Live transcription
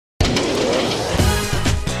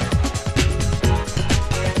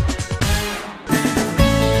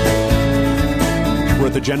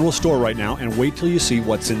at the general store right now, and wait till you see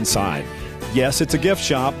what's inside. Yes, it's a gift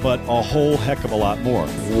shop, but a whole heck of a lot more.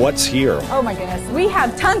 What's here? Oh my goodness, we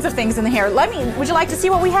have tons of things in here. Would you like to see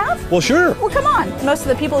what we have? Well, sure. Well, come on. Most of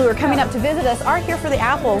the people who are coming up to visit us are here for the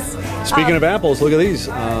apples. Speaking of apples, look at these.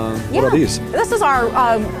 What are these? This is our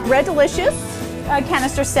Red Delicious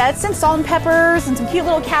canister sets, and salt and peppers, and some cute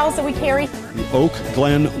little cows that we carry. The Oak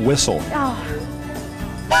Glen Whistle. Oh.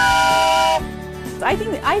 I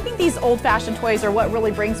think these old-fashioned toys are what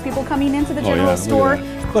really brings people coming into the general store.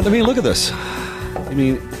 But I mean, look at this. I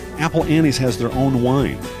mean, Apple Annie's has their own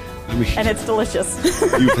wine. I mean, and it's delicious.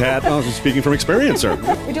 You've had, speaking from experience, sir.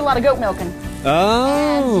 We do a lot of goat milking.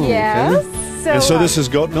 Oh. Yes. Okay. So this is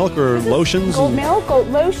goat milk or lotions? Goat milk, goat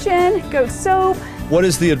lotion, goat soap. What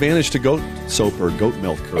is the advantage to goat soap or goat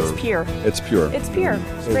milk? It's pure. It's pure. It's pure.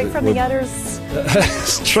 Straight from the udders.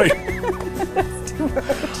 Straight. That's too much.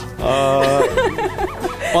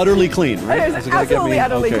 Utterly clean, right? It's absolutely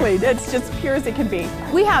utterly clean. It's just pure as it can be.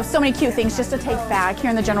 We have so many cute things just to take back here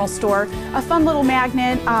in the general store. A fun little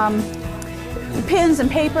magnet, pins and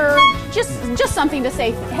paper, just something to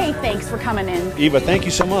say, hey, thanks for coming in. Eva, thank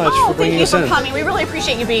you so much for bringing us in. Thank you for coming. We really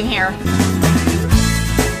appreciate you being here.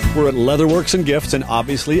 We're at Leatherworks and Gifts, and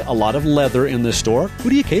obviously a lot of leather in this store. Who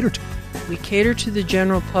do you cater to? We cater to the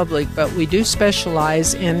general public, but we do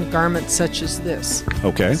specialize in garments such as this.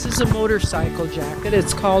 Okay. This is a motorcycle jacket.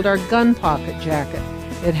 It's called our gun pocket jacket.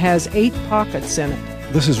 It has 8 pockets in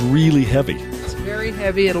it. This is really heavy. It's very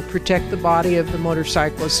heavy. It'll protect the body of the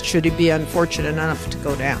motorcyclist should he be unfortunate enough to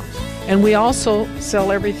go down. And we also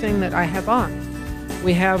sell everything that I have on.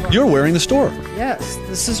 We have... You're wearing the store. Yes,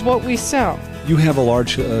 this is what we sell. You have a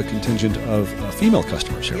large contingent of female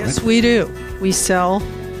customers here, right? Yes, we do. We sell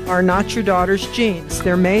our Not Your Daughter's jeans.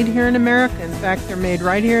 They're made here in America. In fact, they're made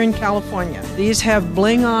right here in California. These have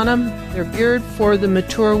bling on them. They're geared for the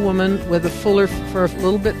mature woman with for a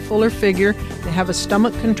little bit fuller figure. They have a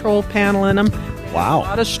stomach control panel in them. Wow. A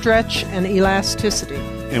lot of stretch and elasticity.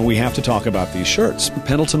 And we have to talk about these shirts,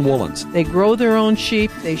 Pendleton woolens. They grow their own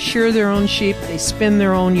sheep. They shear their own sheep. They spin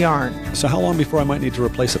their own yarn. So how long before I might need to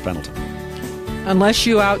replace a Pendleton? Unless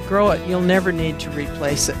you outgrow it, you'll never need to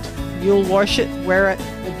replace it. You'll wash it, wear it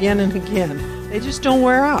again and again. They just don't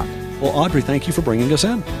wear out. Well, Audrey, thank you for bringing us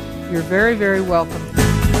in. You're very, very welcome.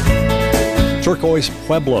 Turquois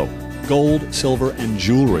Pueblo, gold, silver, and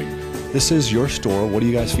jewelry. This is your store. What do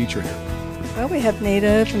you guys feature here? Well, we have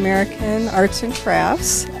Native American arts and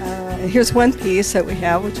crafts. Here's one piece that we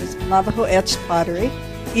have, which is Navajo etched pottery.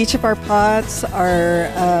 Each of our pots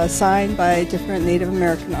are signed by different Native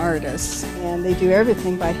American artists, and they do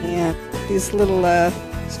everything by hand. These little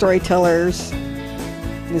storytellers,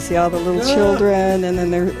 you see all the little children, and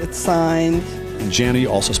then it's signed. And Jana, you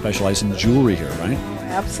also specialize in jewelry here, right?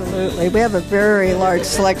 Absolutely. We have a very large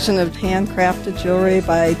selection of handcrafted jewelry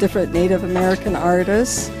by different Native American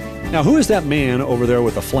artists. Now, who is that man over there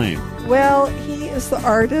with the flame? Well, he is the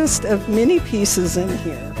artist of many pieces in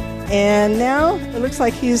here. And now it looks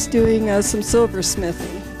like he's doing some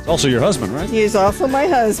silversmithing. It's also your husband, right? He's also my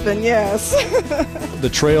husband, yes. The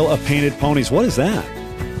Trail of Painted Ponies. What is that?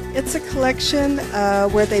 It's a collection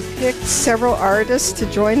where they picked several artists to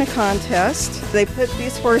join a contest. They put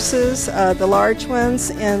these horses, the large ones,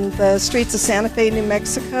 in the streets of Santa Fe, New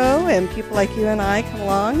Mexico, and people like you and I come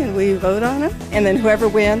along and we vote on them. And then whoever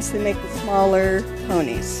wins, they make the smaller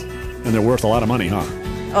ponies. And they're worth a lot of money, huh?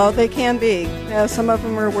 Oh, they can be. Some of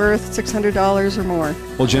them are worth $600 or more.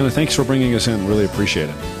 Well, Jana, thanks for bringing us in. Really appreciate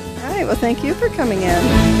it. All right. Well, thank you for coming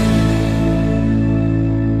in.